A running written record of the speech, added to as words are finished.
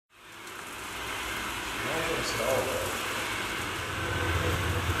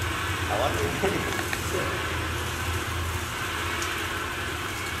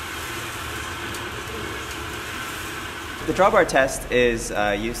The drawbar test is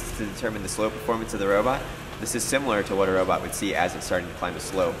used to determine the slope performance of the robot. This is similar to what a robot would see as it's starting to climb a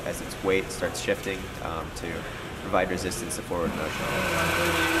slope, as its weight starts shifting to provide resistance to forward motion.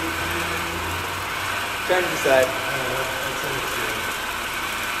 Trying to decide.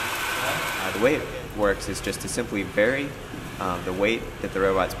 The way it works is just to simply vary the weight that the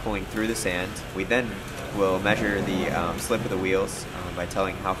robot's pulling through the sand. We then will measure the slip of the wheels by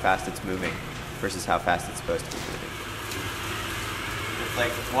telling how fast it's moving versus how fast it's supposed to be moving. It's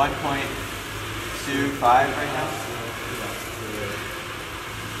like 1.25 right now.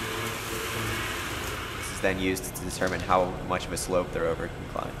 This is then used to determine how much of a slope the rover can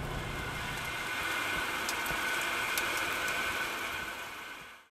climb.